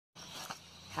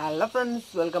Hello friends,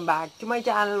 welcome back to my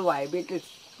channel YB Trips.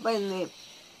 അപ്പോൾ ഇന്ന്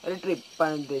ഒരു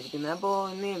ട്രിപ്പാണ് ഉദ്ദേശിക്കുന്നത്. അപ്പോൾ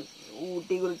ഇന്ന്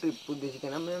ഊട്ടിക്ക് ഒരു ട്രിപ്പ്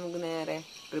ഉദ്ദേശിക്കുന്നത്. അപ്പോൾ നമുക്ക് നേരെ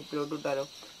ട്രിപ്പിലോട്ട് വിട്ടാലോ.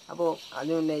 അപ്പോൾ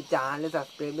അതിനുവേണ്ടി ചാനൽ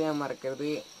സബ്സ്ക്രൈബ് ചെയ്യാൻ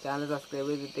മറക്കരുത്. ചാനൽ സബ്സ്ക്രൈബ്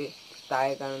ചെയ്തിട്ട്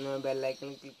താഴെ കാണുന്ന ബെല്ലൈക്കൺ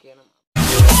ക്ലിക്ക് ചെയ്യണം.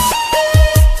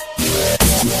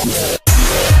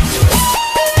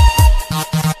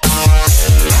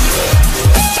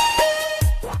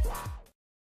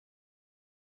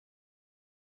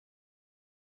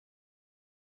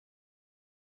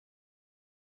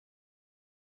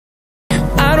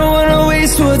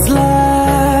 What's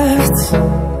left?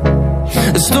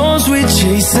 The storms we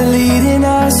chase are leading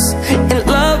us, and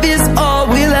love is all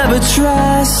we'll ever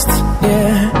trust.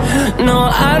 Yeah, no,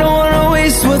 I don't wanna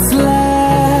waste what's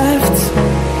left.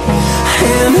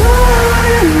 And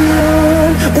on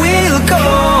we'll go,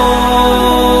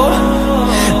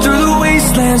 through the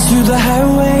wastelands, through the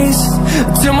highways,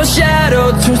 till my shadow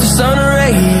turns to sun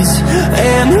rays.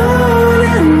 And on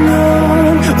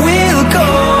we'll go,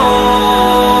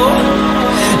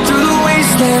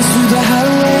 through the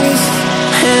highways,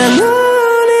 and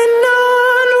on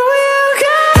we'll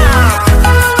go.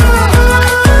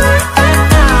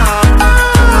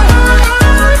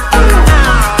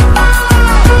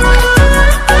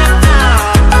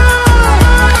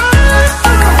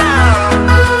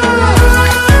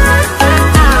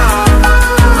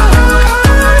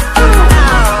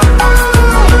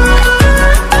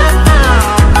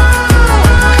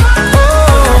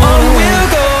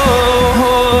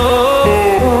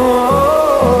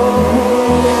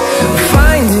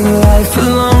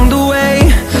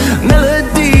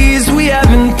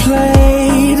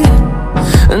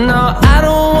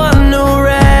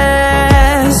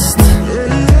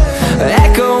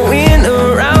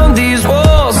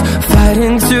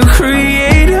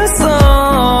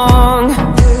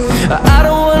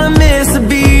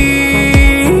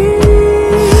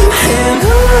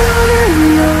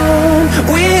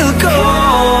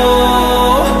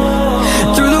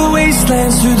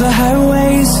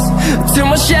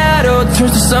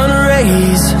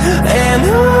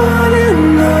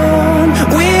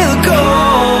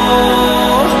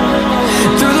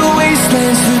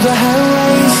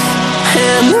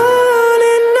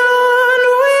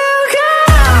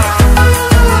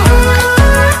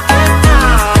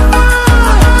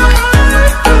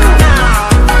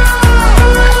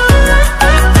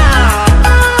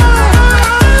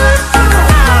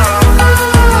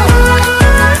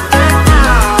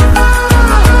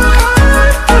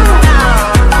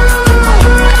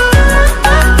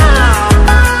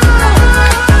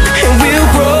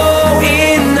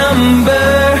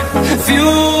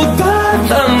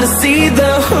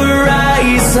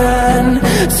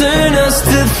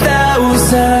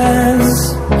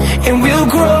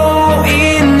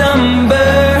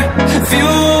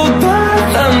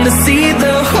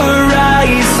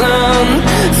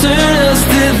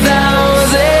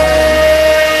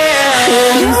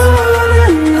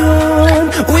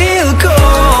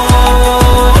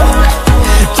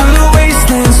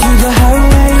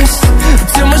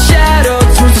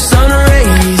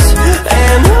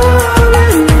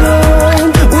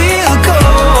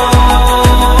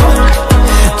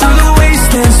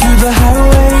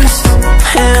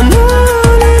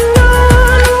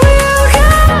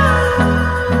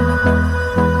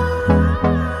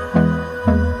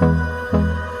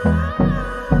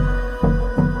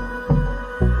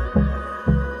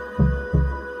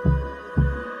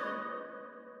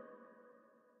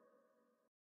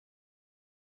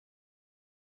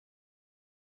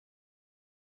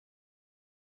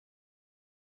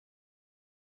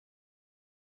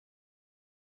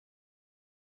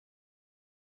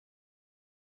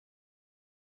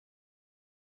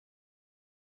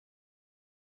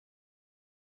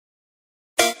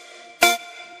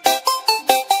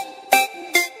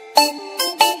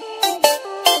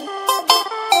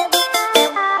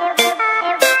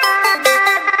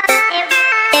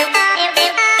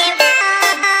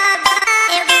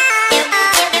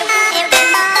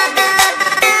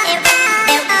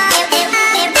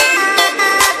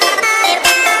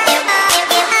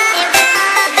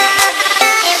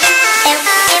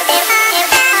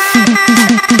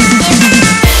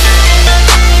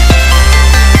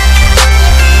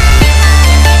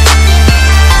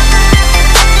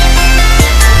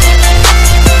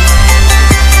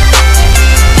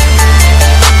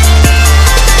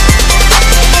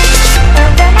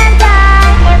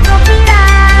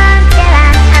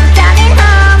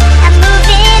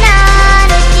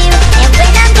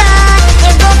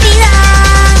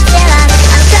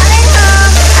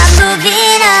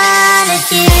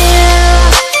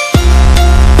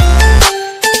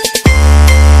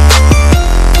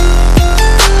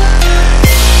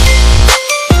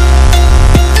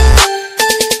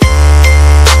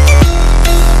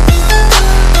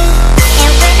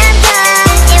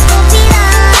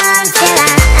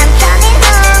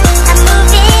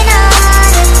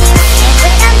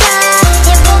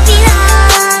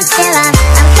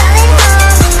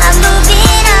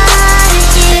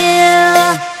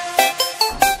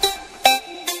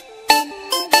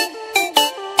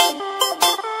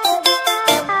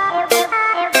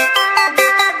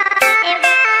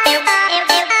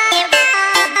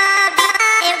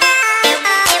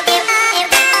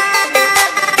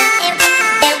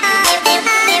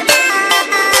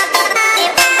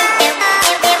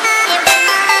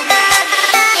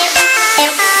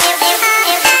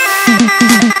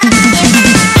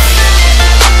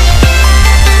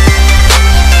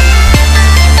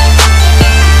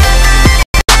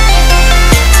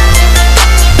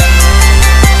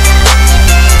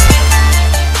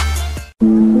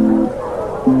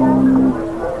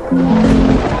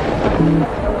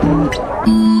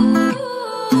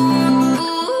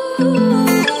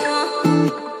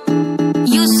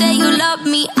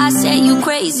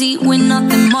 we're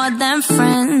nothing more than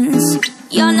friends.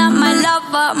 You're not my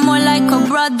lover, more like a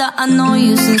brother. I know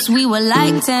you since we were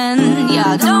like 10.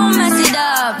 Yeah, don't mess it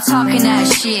up, talking that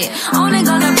shit. Only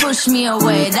gonna push me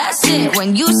away, that's it.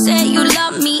 When you say you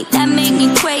love me, that made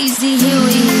me crazy. Here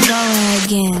we go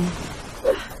again.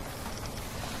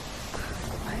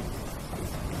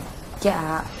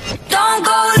 Yeah. Don't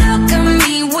go look at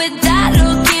me with that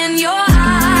look in your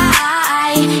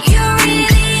eye. You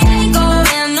really ain't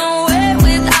going nowhere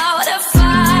without a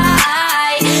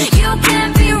fight. You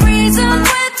can't be reasoned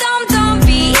with them, don't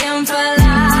be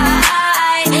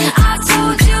impolite. I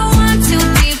told you 1, 2,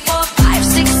 3, 4, 5,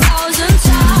 6,000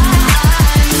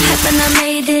 times. Haven't I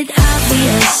made it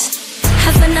obvious?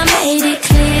 Haven't I made it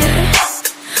clear?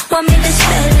 Want me to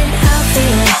spell it out for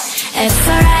you?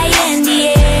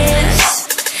 F-R-I-N-D-S.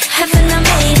 Haven't I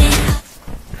made it?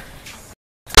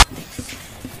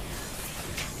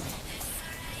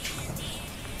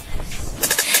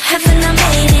 Haven't I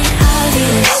made it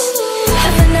obvious?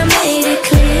 Haven't I made it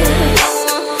clear?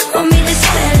 Want me to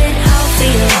spell it out for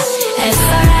you?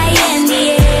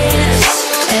 F-R-I-N-D-S.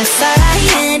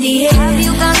 F-R-I-N-D-S. Have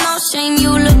you got no shame?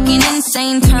 You looking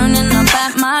insane, turning up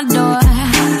at my door.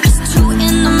 It's 2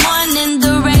 in the morning,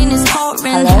 the rain is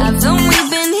pouring. Haven't we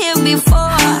been here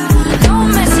before? Don't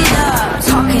mess it up,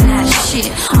 talking that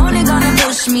shit. Only gonna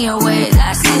push me away,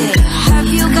 that's it. Have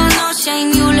you got no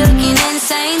shame? You looking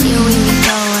insane. Here we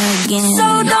go again.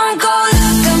 So don't go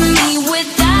look at me with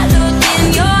that look in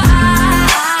your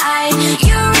eye.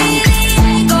 You really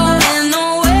ain't going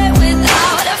nowhere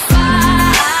without a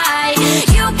fight.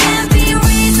 You can't be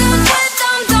reasoned with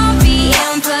them, don't be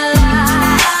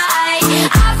impolite.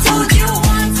 I told you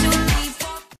 1, 2, 3,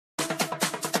 4.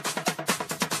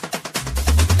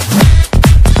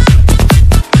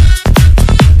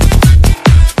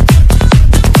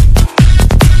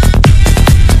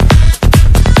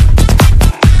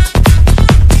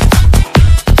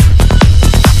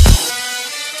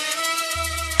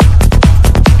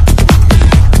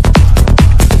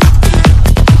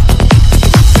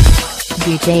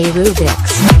 DJ Rubix.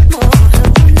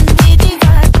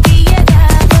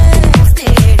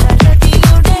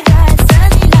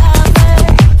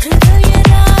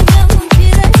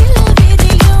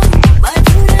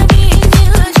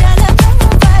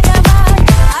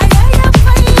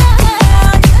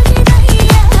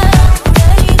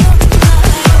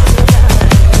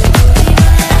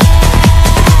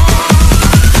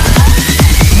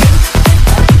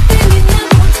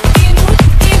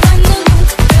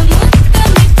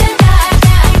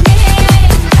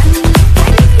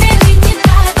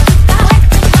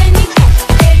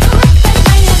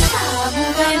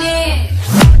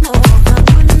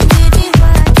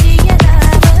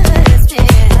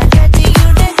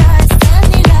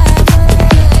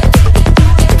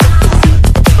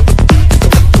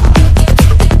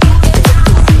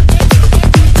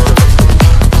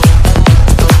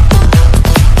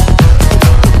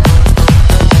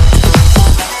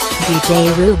 DJ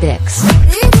Rubix.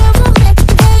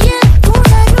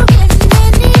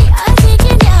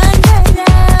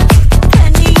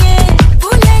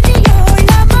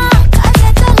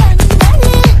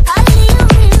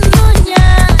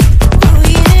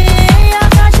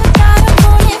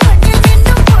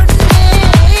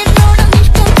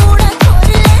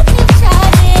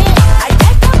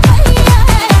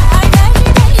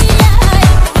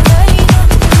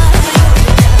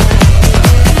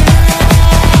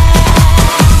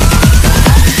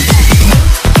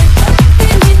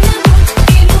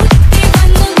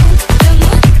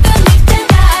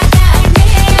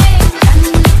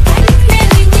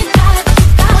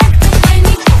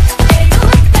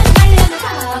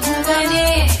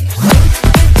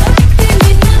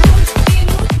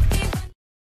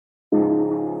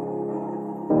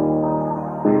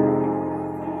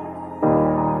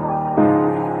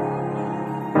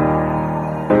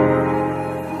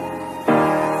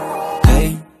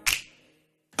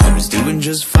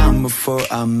 Just fine before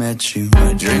I met you.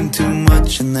 I drink too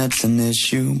much and that's an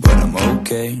issue, but I'm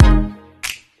okay.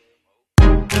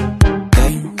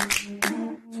 Hey,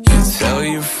 you tell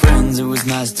your friends it was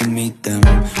nice to meet them,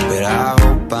 but I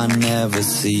hope I never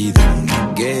see them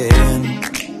again.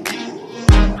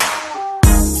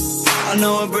 I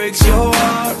know it breaks your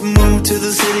heart. Moved to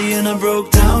the city in a broke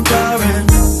down car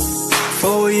and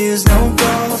 4 years no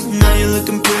calls. Now you're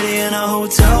looking pretty in a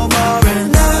hotel bar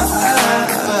and I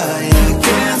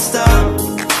can't stop.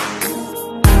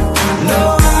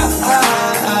 No, I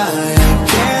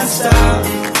can't stop.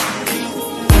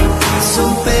 So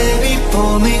baby,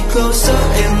 pull me closer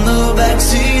in the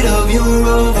backseat of your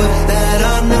Rover that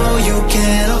I know you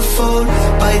can't afford.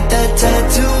 Bite that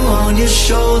tattoo on your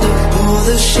shoulder, pull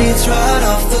the shade sheets right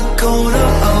off the corner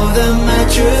of the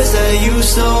mattress that you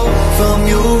stole from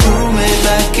your roommate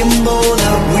back in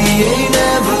Boulder. We ain't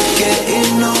ever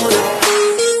getting older.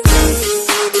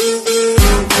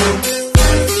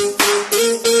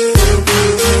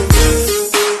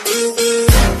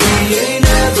 We ain't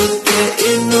ever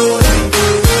getting older.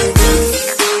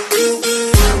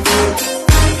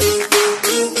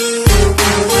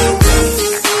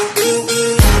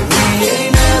 We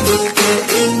ain't ever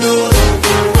getting older.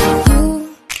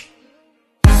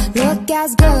 Look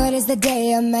as good as the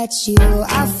day I met you.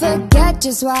 I forget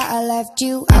just why I left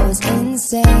you. I was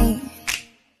insane.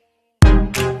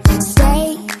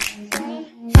 Stay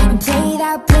and play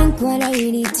that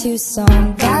Blink-182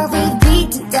 song that we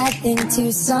beat to death in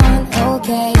Tucson.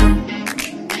 Okay,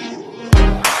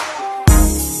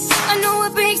 I know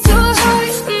it breaks your heart.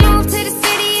 Moved to the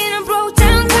city and I broke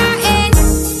down crying.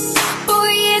 4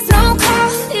 years no call,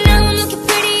 now I'm looking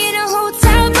pretty in a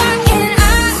hotel bar. And I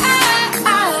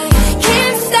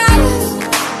can't stop.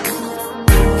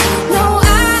 No,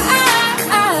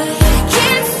 I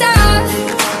can't stop.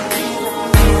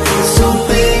 So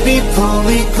baby, pull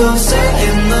me closer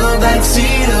in the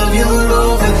backseat of your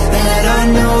Rover that I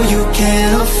know you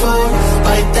can't afford.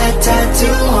 Bite that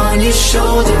tattoo on your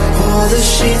shoulder. Pull the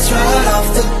sheets right off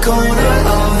the corner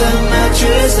of the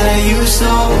mattress that you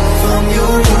stole from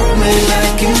your roommate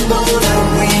back in Boulder.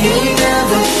 We ain't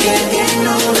never getting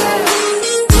older.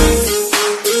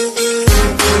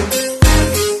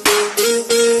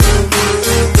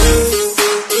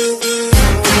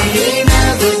 We ain't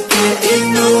never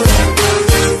getting older.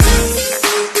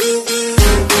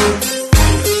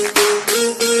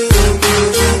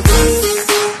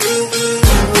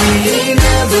 We ain't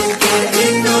never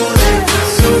getting older.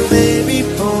 So baby,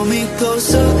 pull me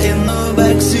closer in the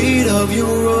backseat of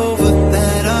your Rover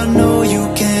that I know you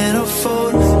can't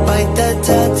afford. Bite that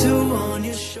tattoo on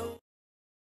your shoulder.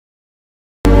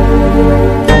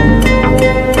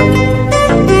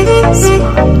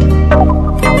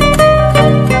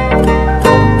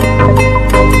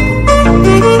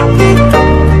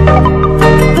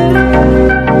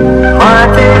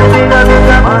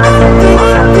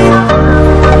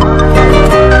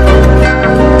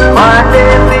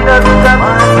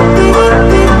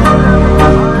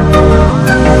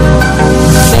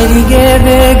 ಬೆರಿಗೆ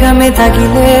ಬೇಗಮೆ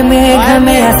ತಗಿಲೆ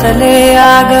ಮೇಘಮೆ ಅಸಲೆ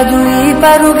ಆಗದು ಈ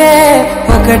ಪರುಗೆ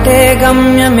ఒకటే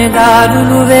గమ్యమే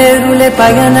దారులు వేరులే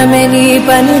పయనమే నీ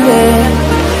పనిలే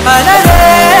అలలే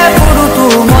పుడుతూ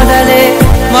మొదలే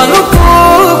మలుపు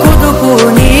కుదుపు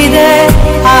నీదే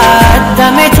ఆ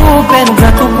అద్దమే చూపెను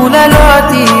బ్రతుకులలో